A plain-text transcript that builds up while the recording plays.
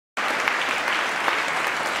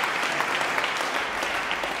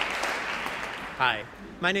Hi,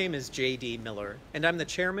 my name is J.D. Miller, and I'm the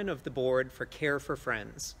chairman of the board for Care for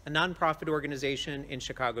Friends, a nonprofit organization in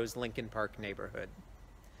Chicago's Lincoln Park neighborhood.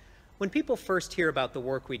 When people first hear about the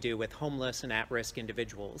work we do with homeless and at-risk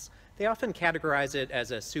individuals, they often categorize it as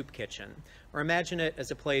a soup kitchen, or imagine it as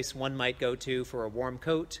a place one might go to for a warm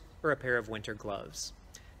coat or a pair of winter gloves.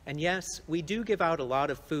 And yes, we do give out a lot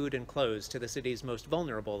of food and clothes to the city's most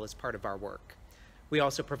vulnerable as part of our work. We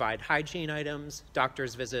also provide hygiene items,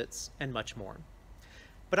 doctor's visits, and much more.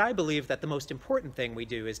 But I believe that the most important thing we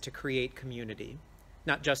do is to create community,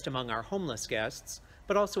 not just among our homeless guests,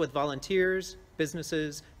 but also with volunteers,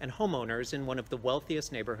 businesses, and homeowners in one of the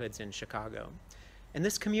wealthiest neighborhoods in Chicago. And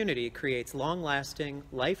this community creates long-lasting,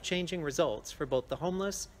 life-changing results for both the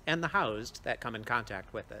homeless and the housed that come in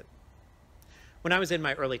contact with it. When I was in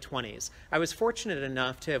my early 20s, I was fortunate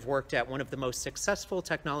enough to have worked at one of the most successful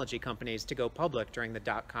technology companies to go public during the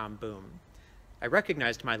dot-com boom. I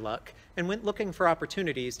recognized my luck and went looking for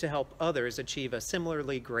opportunities to help others achieve a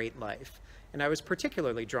similarly great life, and I was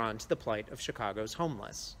particularly drawn to the plight of Chicago's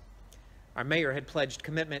homeless. Our mayor had pledged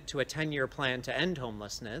commitment to a 10-year plan to end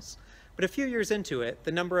homelessness, but a few years into it,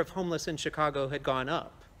 the number of homeless in Chicago had gone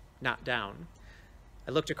up, not down.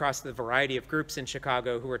 I looked across the variety of groups in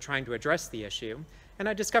Chicago who were trying to address the issue, and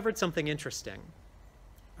I discovered something interesting.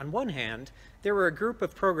 On one hand, there were a group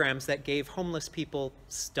of programs that gave homeless people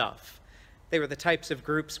stuff. They were the types of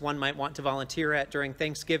groups one might want to volunteer at during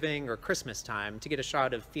Thanksgiving or Christmas time to get a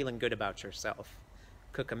shot of feeling good about yourself.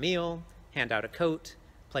 Cook a meal, hand out a coat,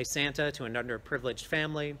 play Santa to an underprivileged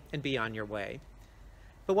family, and be on your way.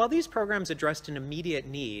 But while these programs addressed an immediate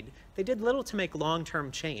need, they did little to make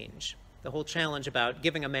long-term change. The whole challenge about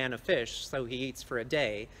giving a man a fish so he eats for a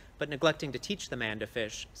day, but neglecting to teach the man to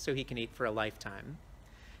fish so he can eat for a lifetime.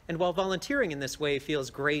 And while volunteering in this way feels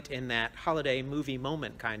great in that holiday movie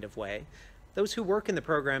moment kind of way, those who work in the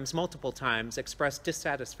programs multiple times express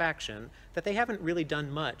dissatisfaction that they haven't really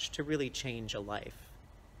done much to really change a life.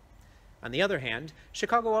 On the other hand,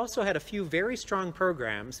 Chicago also had a few very strong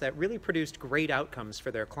programs that really produced great outcomes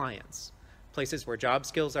for their clients. Places where job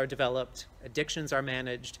skills are developed, addictions are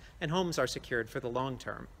managed, and homes are secured for the long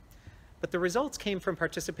term. But the results came from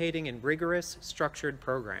participating in rigorous, structured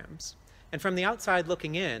programs. And from the outside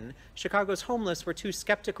looking in, Chicago's homeless were too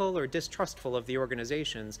skeptical or distrustful of the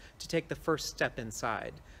organizations to take the first step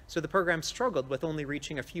inside. So the program struggled with only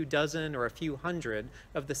reaching a few dozen or a few hundred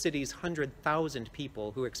of the city's 100,000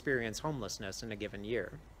 people who experience homelessness in a given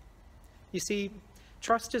year. You see,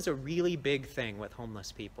 trust is a really big thing with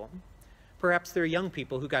homeless people. Perhaps they're young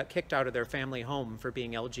people who got kicked out of their family home for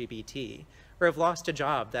being LGBT, or have lost a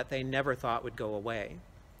job that they never thought would go away.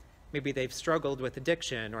 Maybe they've struggled with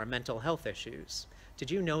addiction or mental health issues. Did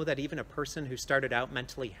you know that even a person who started out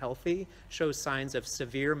mentally healthy shows signs of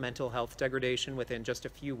severe mental health degradation within just a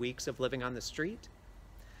few weeks of living on the street?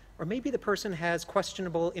 Or maybe the person has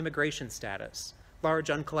questionable immigration status, large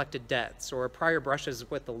uncollected debts, or prior brushes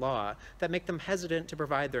with the law that make them hesitant to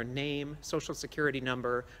provide their name, social security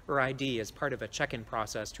number, or ID as part of a check-in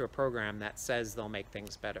process to a program that says they'll make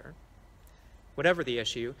things better. Whatever the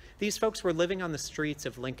issue, these folks were living on the streets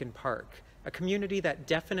of Lincoln Park, a community that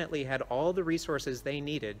definitely had all the resources they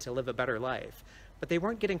needed to live a better life, but they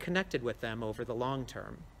weren't getting connected with them over the long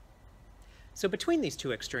term. So between these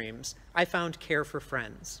two extremes, I found Care for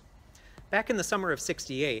Friends. Back in the summer of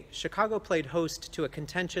 '68, Chicago played host to a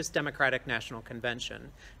contentious Democratic National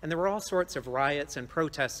Convention, and there were all sorts of riots and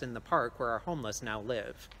protests in the park where our homeless now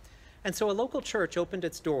live. And so a local church opened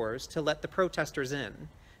its doors to let the protesters in,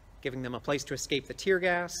 giving them a place to escape the tear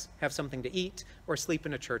gas, have something to eat, or sleep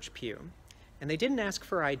in a church pew. And they didn't ask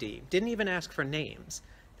for ID, didn't even ask for names.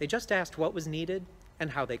 They just asked what was needed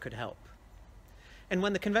and how they could help. And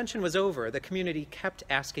when the convention was over, the community kept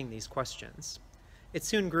asking these questions. It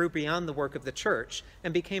soon grew beyond the work of the church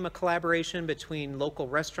and became a collaboration between local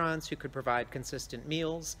restaurants who could provide consistent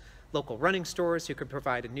meals, local running stores who could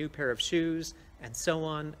provide a new pair of shoes, and so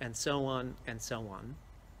on, and so on, and so on.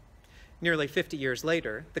 Nearly 50 years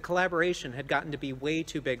later, the collaboration had gotten to be way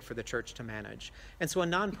too big for the church to manage, and so a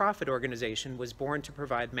nonprofit organization was born to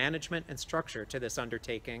provide management and structure to this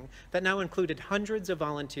undertaking that now included hundreds of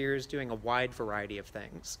volunteers doing a wide variety of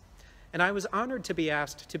things. And I was honored to be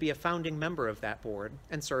asked to be a founding member of that board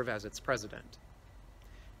and serve as its president.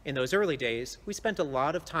 In those early days, we spent a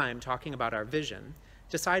lot of time talking about our vision,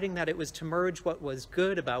 deciding that it was to merge what was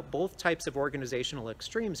good about both types of organizational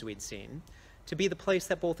extremes we'd seen, to be the place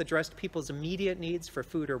that both addressed people's immediate needs for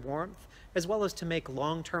food or warmth, as well as to make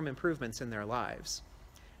long-term improvements in their lives.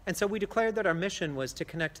 And so we declared that our mission was to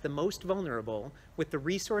connect the most vulnerable with the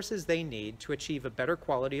resources they need to achieve a better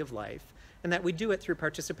quality of life, and that we do it through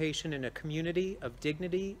participation in a community of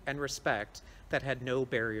dignity and respect that had no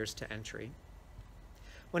barriers to entry.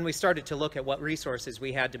 When we started to look at what resources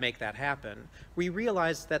we had to make that happen, we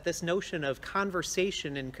realized that this notion of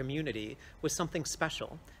conversation in community was something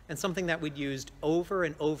special and something that we'd used over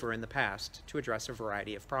and over in the past to address a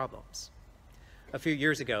variety of problems. A few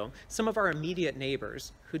years ago, some of our immediate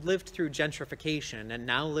neighbors, who'd lived through gentrification and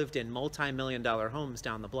now lived in multi-million-dollar homes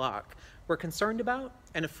down the block, were concerned about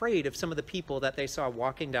and afraid of some of the people that they saw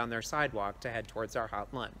walking down their sidewalk to head towards our hot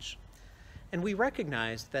lunch. And we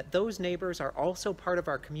recognized that those neighbors are also part of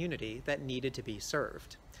our community that needed to be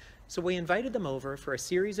served. So we invited them over for a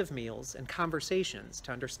series of meals and conversations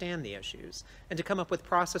to understand the issues and to come up with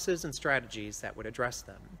processes and strategies that would address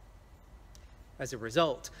them. As a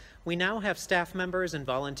result, we now have staff members and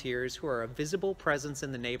volunteers who are a visible presence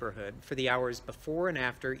in the neighborhood for the hours before and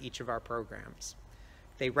after each of our programs.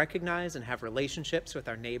 They recognize and have relationships with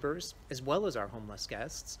our neighbors, as well as our homeless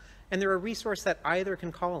guests, and they're a resource that either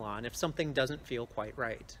can call on if something doesn't feel quite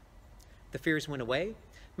right. The fears went away.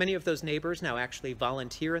 Many of those neighbors now actually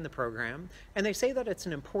volunteer in the program, and they say that it's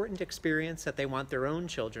an important experience that they want their own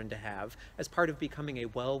children to have as part of becoming a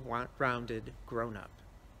well-rounded grown-up.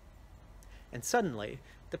 And suddenly,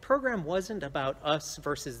 the program wasn't about us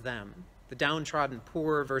versus them, the downtrodden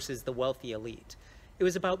poor versus the wealthy elite. It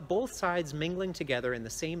was about both sides mingling together in the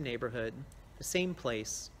same neighborhood, the same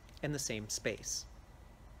place, and the same space.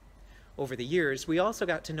 Over the years, we also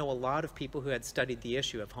got to know a lot of people who had studied the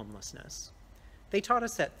issue of homelessness. They taught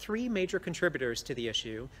us that three major contributors to the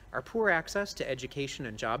issue are poor access to education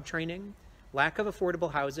and job training, lack of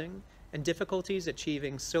affordable housing, and difficulties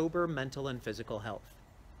achieving sober mental and physical health.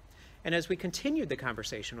 And as we continued the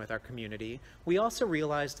conversation with our community, we also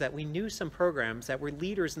realized that we knew some programs that were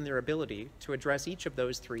leaders in their ability to address each of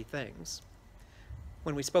those three things.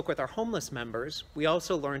 When we spoke with our homeless members, we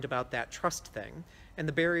also learned about that trust thing and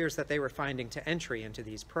the barriers that they were finding to entry into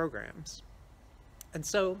these programs. And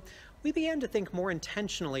so we began to think more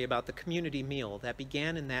intentionally about the community meal that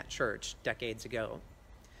began in that church decades ago.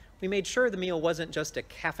 We made sure the meal wasn't just a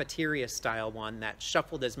cafeteria-style one that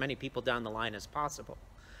shuffled as many people down the line as possible,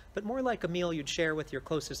 but more like a meal you'd share with your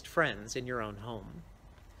closest friends in your own home.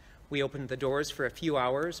 We opened the doors for a few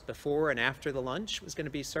hours before and after the lunch was going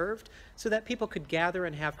to be served so that people could gather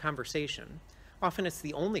and have conversation. Often it's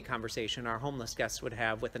the only conversation our homeless guests would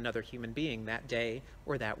have with another human being that day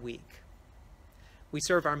or that week. We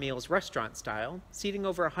serve our meals restaurant style, seating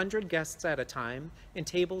over 100 guests at a time in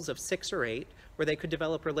tables of 6 or 8 where they could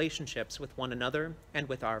develop relationships with one another and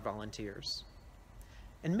with our volunteers.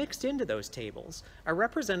 And mixed into those tables are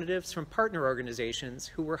representatives from partner organizations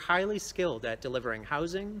who were highly skilled at delivering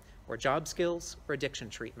housing or job skills or addiction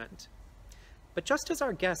treatment. But just as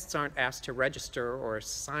our guests aren't asked to register or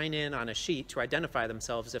sign in on a sheet to identify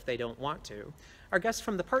themselves if they don't want to, our guests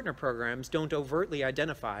from the partner programs don't overtly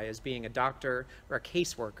identify as being a doctor or a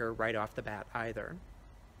caseworker right off the bat either.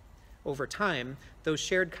 Over time, those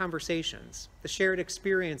shared conversations, the shared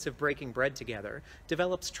experience of breaking bread together,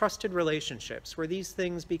 develops trusted relationships where these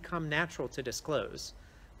things become natural to disclose.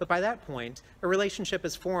 But by that point, a relationship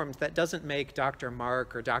is formed that doesn't make Dr.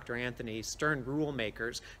 Mark or Dr. Anthony stern rule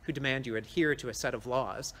makers who demand you adhere to a set of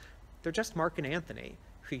laws. They're just Mark and Anthony,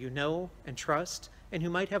 who you know and trust, and who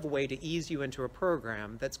might have a way to ease you into a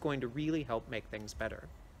program that's going to really help make things better.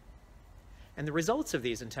 And the results of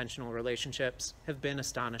these intentional relationships have been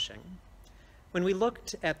astonishing. When we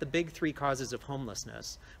looked at the big 3 causes of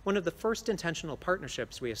homelessness, one of the first intentional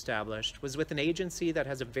partnerships we established was with an agency that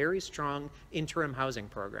has a very strong interim housing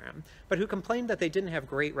program, but who complained that they didn't have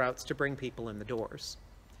great routes to bring people in the doors.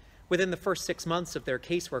 Within the first 6 months of their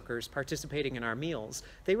caseworkers participating in our meals,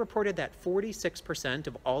 they reported that 46%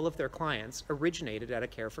 of all of their clients originated at a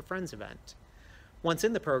Care for Friends event. Once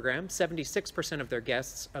in the program, 76% of their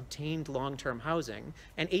guests obtained long-term housing,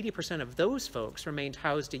 and 80% of those folks remained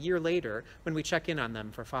housed a year later when we check in on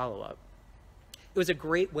them for follow-up. It was a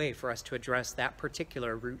great way for us to address that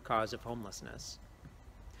particular root cause of homelessness.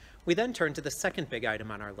 We then turned to the second big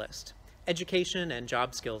item on our list, education and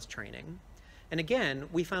job skills training. And again,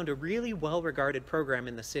 we found a really well-regarded program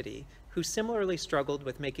in the city who similarly struggled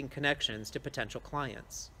with making connections to potential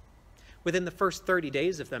clients. Within the first 30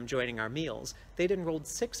 days of them joining our meals, they'd enrolled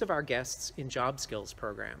 6 of our guests in job skills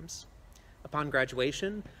programs. Upon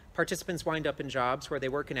graduation, participants wind up in jobs where they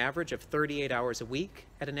work an average of 38 hours a week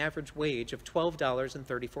at an average wage of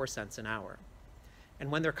 $12.34 an hour.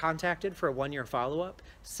 And when they're contacted for a 1-year follow-up,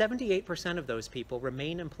 78% of those people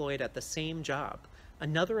remain employed at the same job,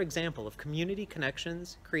 another example of community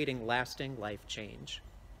connections creating lasting life change.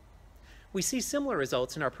 We see similar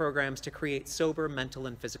results in our programs to create sober mental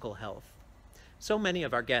and physical health. So many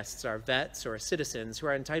of our guests are vets or citizens who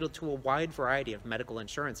are entitled to a wide variety of medical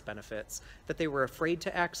insurance benefits that they were afraid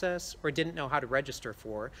to access or didn't know how to register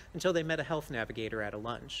for until they met a health navigator at a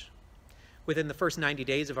lunch. Within the first 90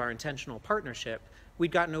 days of our intentional partnership,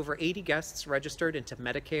 we'd gotten over 80 guests registered into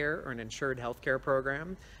Medicare or an insured healthcare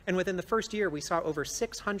program, and within the first year, we saw over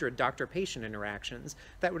 600 doctor-patient interactions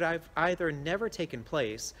that would have either never taken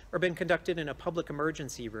place or been conducted in a public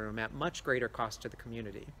emergency room at much greater cost to the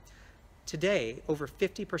community. Today, over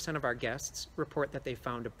 50% of our guests report that they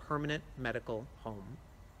found a permanent medical home.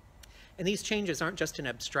 And these changes aren't just an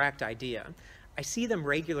abstract idea. I see them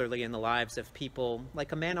regularly in the lives of people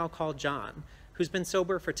like a man I'll call John, who's been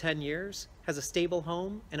sober for 10 years, has a stable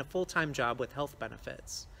home, and a full-time job with health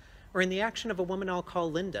benefits. Or in the action of a woman I'll call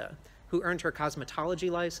Linda, who earned her cosmetology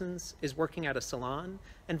license, is working at a salon,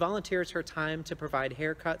 and volunteers her time to provide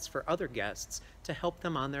haircuts for other guests to help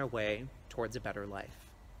them on their way towards a better life.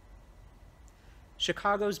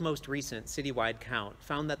 Chicago's most recent citywide count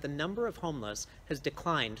found that the number of homeless has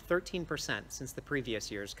declined 13% since the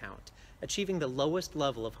previous year's count, achieving the lowest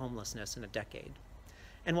level of homelessness in a decade.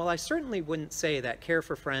 And while I certainly wouldn't say that Care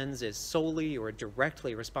for Friends is solely or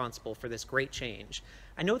directly responsible for this great change,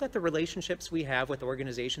 I know that the relationships we have with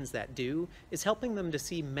organizations that do is helping them to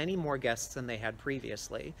see many more guests than they had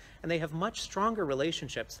previously, and they have much stronger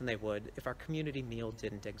relationships than they would if our community meal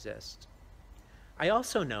didn't exist. I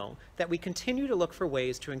also know that we continue to look for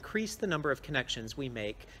ways to increase the number of connections we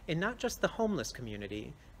make in not just the homeless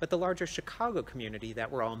community, but the larger Chicago community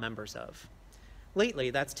that we're all members of.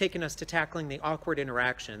 Lately, that's taken us to tackling the awkward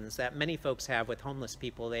interactions that many folks have with homeless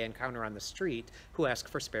people they encounter on the street who ask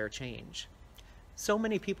for spare change. So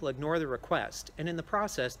many people ignore the request and in the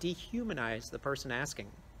process dehumanize the person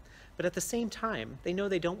asking. But at the same time, they know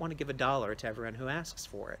they don't want to give $1 to everyone who asks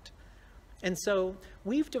for it. And so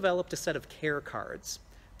we've developed a set of care cards.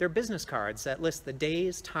 They're business cards that list the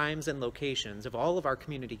days, times, and locations of all of our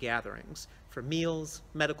community gatherings for meals,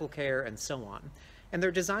 medical care, and so on. And they're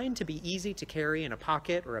designed to be easy to carry in a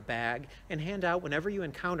pocket or a bag and hand out whenever you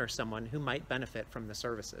encounter someone who might benefit from the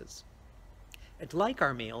services. And like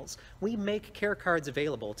our meals, we make care cards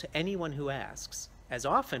available to anyone who asks, as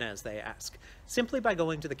often as they ask, simply by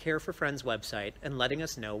going to the Care for Friends website and letting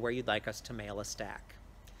us know where you'd like us to mail a stack.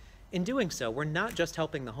 In doing so, we're not just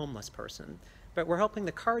helping the homeless person, but we're helping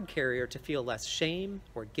the card carrier to feel less shame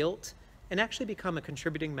or guilt and actually become a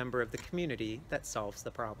contributing member of the community that solves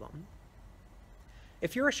the problem.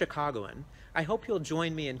 If you're a Chicagoan, I hope you'll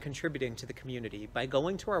join me in contributing to the community by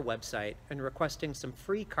going to our website and requesting some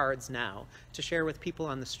free cards now to share with people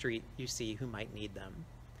on the street you see who might need them.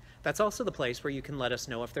 That's also the place where you can let us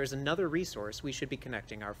know if there's another resource we should be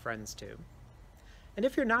connecting our friends to. And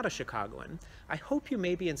if you're not a Chicagoan, I hope you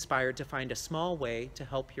may be inspired to find a small way to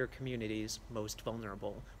help your community's most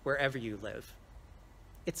vulnerable, wherever you live.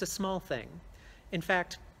 It's a small thing. In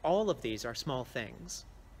fact, all of these are small things.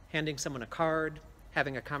 Handing someone a card,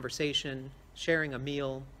 having a conversation, sharing a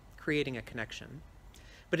meal, creating a connection.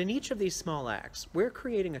 But in each of these small acts, we're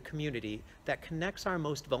creating a community that connects our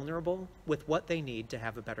most vulnerable with what they need to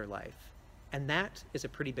have a better life. And that is a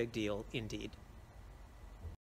pretty big deal indeed.